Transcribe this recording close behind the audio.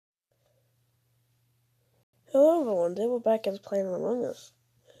Hello everyone, today we're back as playing Among Us.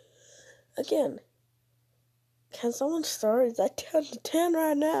 Again, can someone start? It's at 10 to 10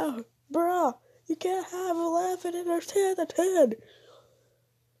 right now. Bruh, you can't have 11 and there's 10 to 10.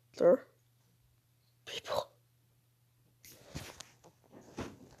 Sir, people.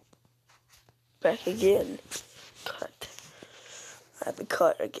 Back again. Cut. I have to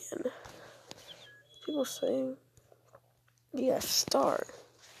cut again. People saying, yeah, start.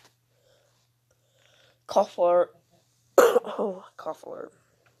 Cough alert. Oh, cough alert.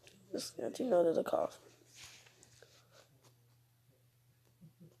 Just let you know there's a cough.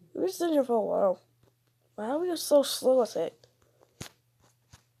 We've been sitting here for a while. Why are we so slow at it?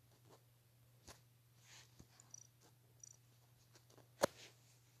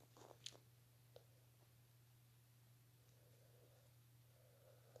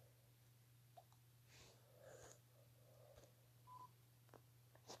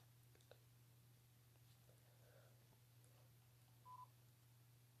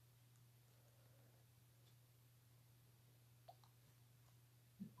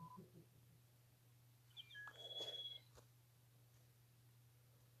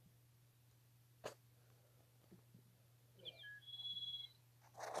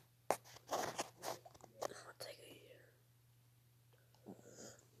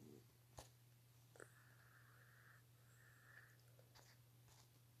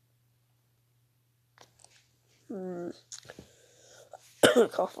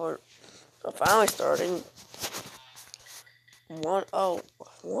 Cough alert. I'm finally starting. One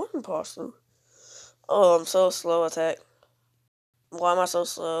imposter. Oh, I'm so slow, attack. Why am I so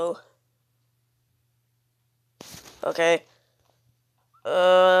slow? Okay.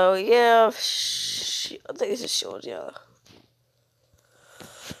 Yeah. I think this is shields, yeah.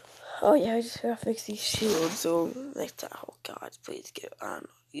 Oh, yeah, I just gotta fix these shields, so next time. Oh, God, please get on.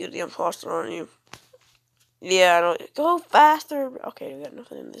 You're the imposter, aren't you? Yeah, I don't. Go faster. Okay, we got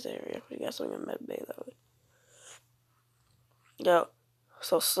nothing in this area. We got something in med bay, though. Go.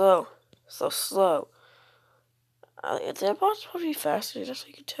 So slow. So slow. Is the imposter supposed to be faster, just so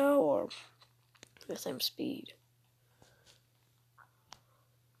you can tell, or the same speed?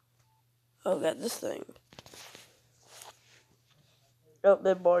 Oh, got this thing. Oh,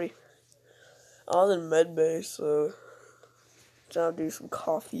 dead body. I was in med bay, so trying to do some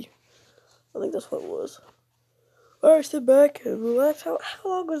coffee. I think that's what it was. Alright, sit back and relax. How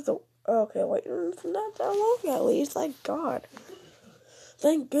long was the... Okay, wait, it's not that long at least, thank God.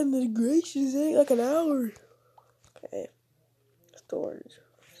 Thank goodness gracious, it ain't like an hour. Okay. Storage.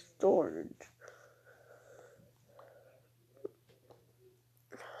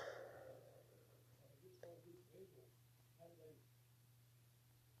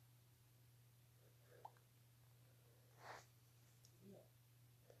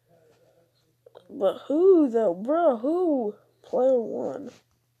 But who though, bro? Who? Player 1.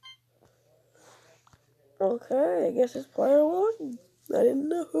 Okay, I guess it's player 1. I didn't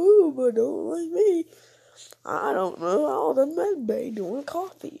know who, but don't like me. I don't know. I was in med bay doing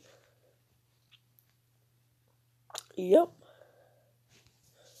coffee. Yep.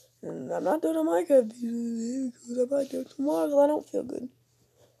 And I'm not doing a Minecraft video because I might do it tomorrow because I don't feel good.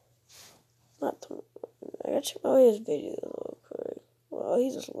 Not tomorrow. I gotta check my latest video real quick. Well,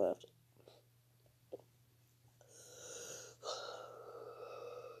 he just left.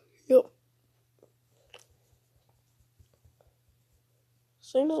 Yep.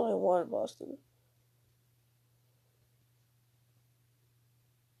 Seems like one in Boston.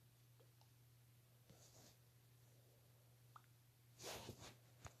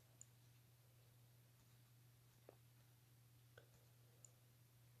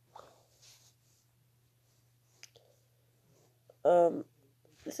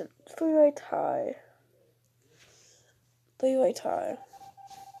 It's a three-way tie. Three-way tie.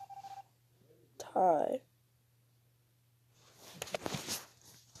 Tie.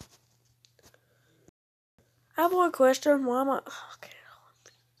 I have one question. Why am I... Okay.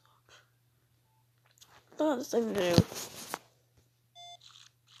 I have this thing to do.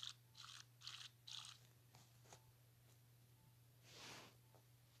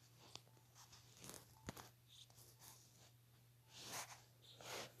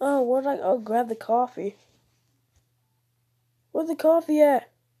 Oh, where'd I... Oh, grab the coffee. Where's the coffee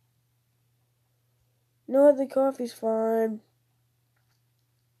at? No, the coffee's fine.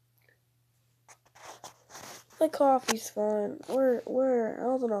 The coffee's fine. Where? I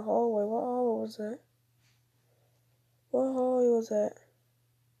was in a hallway. What hallway was that? What hallway was that?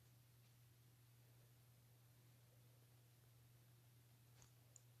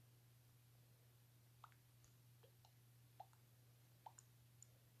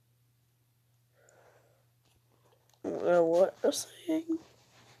 what I'm saying?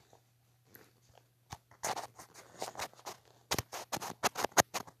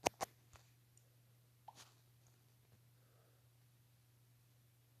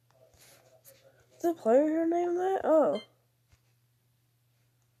 Is the player here named that? Oh.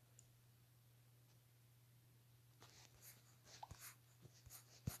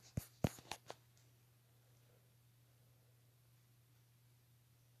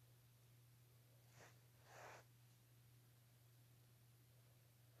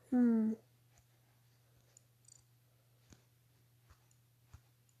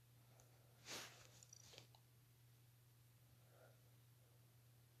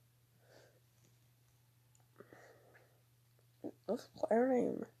 What's the player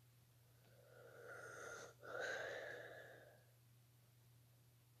name?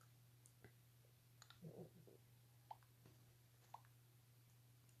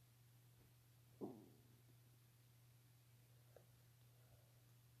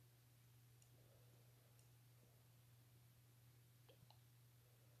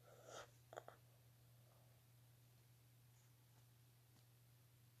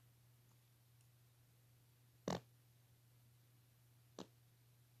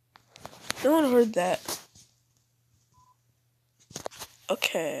 No one heard that.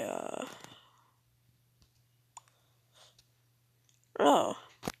 Okay, oh.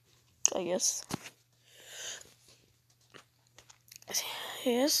 I guess.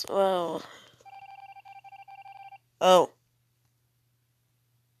 Yes, well. Oh.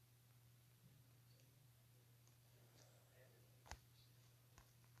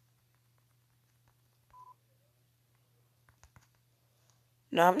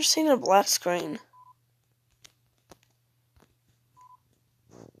 No, I'm just seeing a black screen.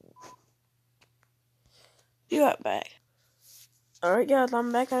 Be right back. Alright guys,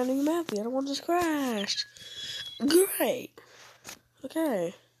 I'm back on a new map. The other one just crashed. Great.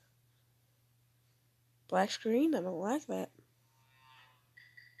 Okay. Black screen? I don't like that.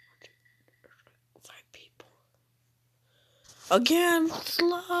 5 people. Again,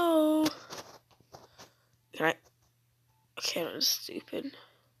 slow. Can I? Okay, that's stupid.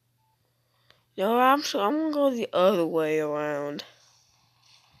 No, I'm gonna go the other way around.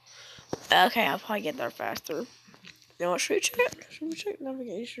 Okay, I'll probably get there faster. You know what, should we check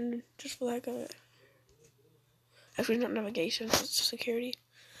navigation just for that guy? Actually, not navigation, it's security.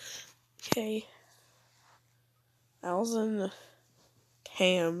 Okay. I was in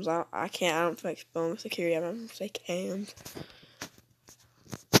cams. I don't feel like spelling security. I'm gonna say cams.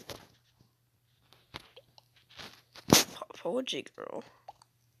 Apology girl.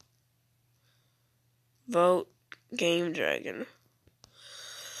 Vote Game Dragon.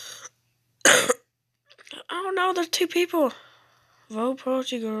 Oh no, there's 2 people. Vote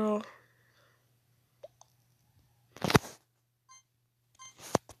Apology girl.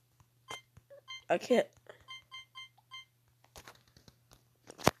 I can't.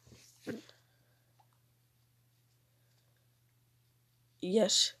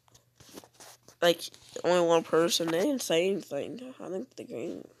 Yes. Like, only one person. They didn't say anything. I think the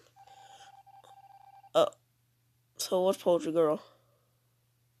game. So what's Poultry Girl?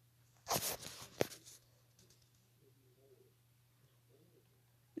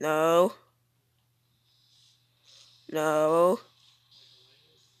 No. No.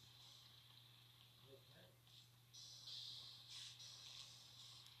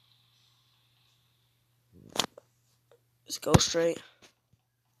 Let's go straight.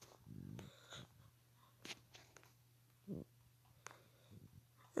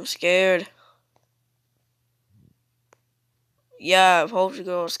 I'm scared. Yeah, Poultry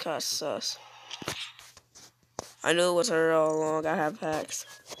Girl's kind of sus. I knew it was her all along. I have hacks.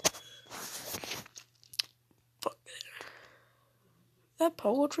 Fuck. That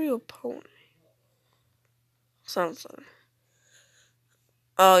poetry or pony? Something.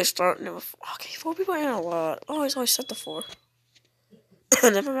 Oh, he's starting to. Okay, 4 people ain't a lot. Oh, he's only set to 4.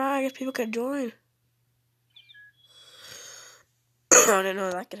 Never mind, I guess people can join. I didn't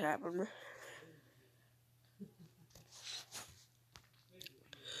know that could happen.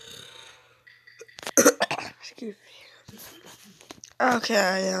 Excuse me.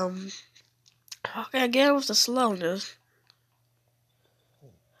 Okay, okay, again with the slowness.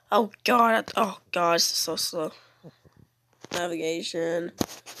 Oh god, this is so slow. Navigation.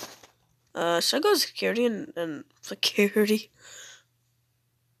 Should I go to security and security?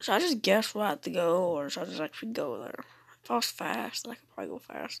 Should I just guess where I have to go, or should I just actually go there? If I was fast, then I could probably go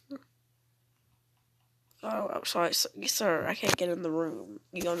faster. Oh, I'm sorry, sir, I can't get in the room.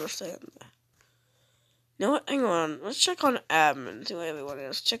 You understand that? You know what? Hang on. Let's check on admin. See what everyone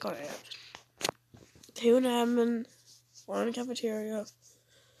is. Check on admin. Who an admin? We're in the cafeteria.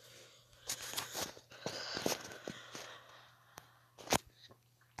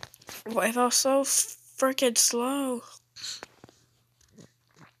 Wi-Fi so freaking slow.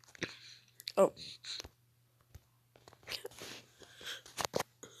 Oh.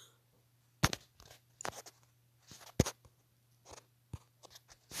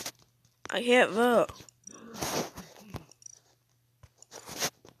 I can't vote.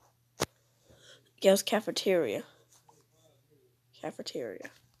 Yes, cafeteria.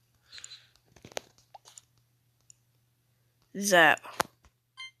 Cafeteria. Zap.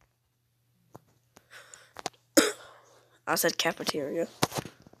 I said cafeteria.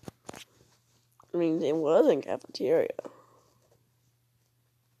 I mean, it was in cafeteria.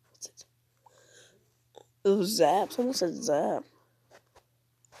 It was Zap. Someone said Zap.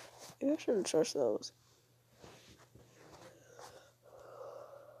 Maybe I shouldn't trust those.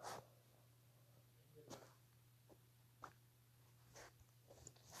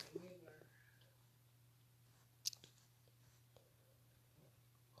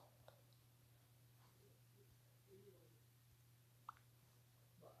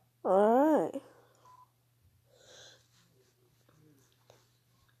 Alright.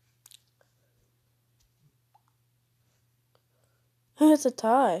 It's a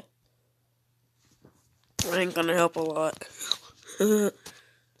tie. It ain't gonna help a lot.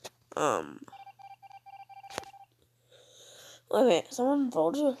 Okay, someone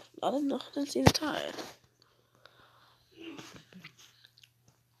voted. I didn't see the tie.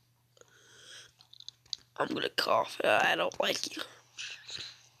 I'm gonna cough. I don't like you.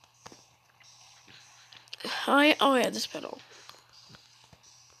 Oh yeah, this pedal.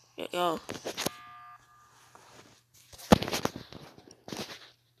 Yo.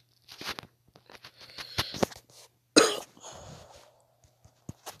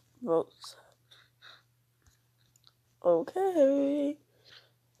 Votes. Okay.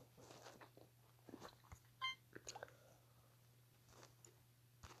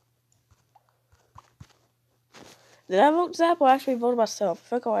 Did I vote Zap or actually vote myself? I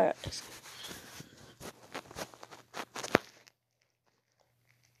forgot why I asked.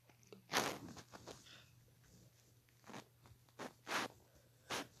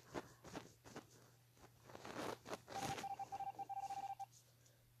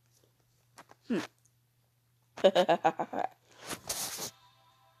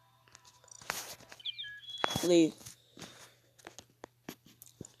 Leave.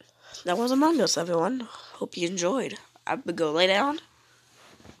 That was Among Us, everyone. Hope you enjoyed. I'm gonna go lay down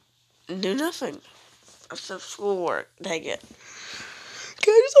and do nothing. Except schoolwork. Dang it.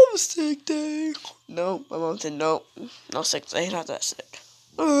 Can I just have a sick day? No, my mom said no. No sick day, not that sick.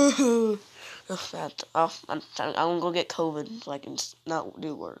 I'm gonna go get COVID so I can not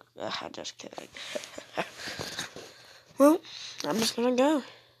do work. I'm just kidding. Well, I'm just gonna go.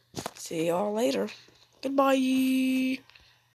 See y'all later. Goodbye.